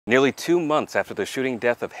Nearly 2 months after the shooting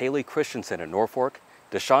death of Haley Christensen in Norfolk,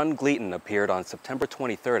 Deshawn Gleaton appeared on September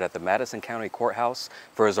 23rd at the Madison County Courthouse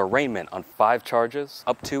for his arraignment on 5 charges,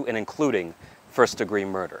 up to and including first-degree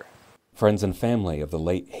murder. Friends and family of the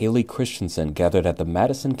late Haley Christensen gathered at the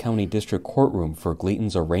Madison County District Courtroom for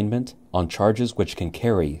Gleaton's arraignment on charges which can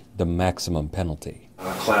carry the maximum penalty.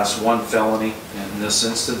 A Class 1 felony in this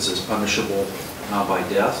instance is punishable by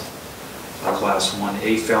death. A Class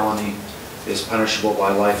 1A felony is punishable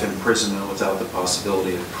by life imprisonment without the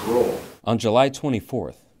possibility of parole. On July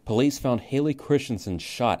 24th, police found Haley Christensen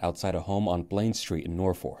shot outside a home on Blaine Street in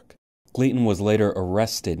Norfolk. Gleaton was later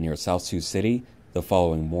arrested near South Sioux City the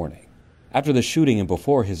following morning. After the shooting and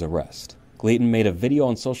before his arrest, Gleaton made a video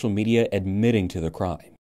on social media admitting to the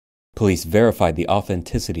crime. Police verified the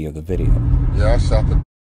authenticity of the video. Yeah, I shot the...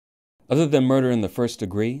 Other than murder in the first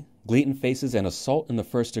degree, Gleaton faces an assault in the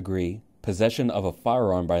first degree, possession of a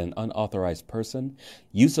firearm by an unauthorized person,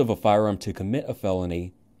 use of a firearm to commit a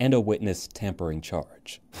felony, and a witness tampering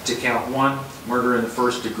charge. To count 1, murder in the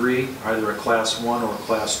first degree, either a Class 1 or a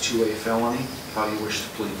Class 2A felony. How do you wish to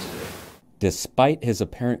plead today? Despite his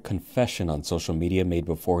apparent confession on social media made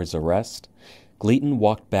before his arrest, Gleaton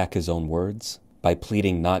walked back his own words by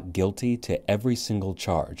pleading not guilty to every single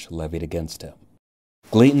charge levied against him.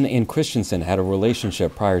 Gleaton and Christensen had a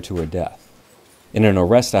relationship prior to her death. In an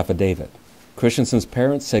arrest affidavit, Christensen's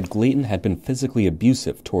parents said Gleaton had been physically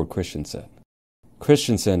abusive toward Christensen.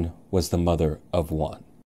 Christensen was the mother of 1.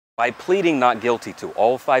 By pleading not guilty to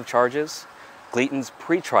all 5 charges, Gleaton's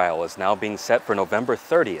pretrial is now being set for November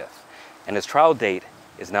 30th, and his trial date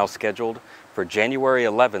is now scheduled for January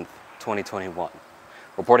 11th, 2021.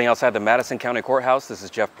 Reporting outside the Madison County Courthouse, this is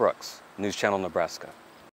Jeff Brooks, News Channel Nebraska.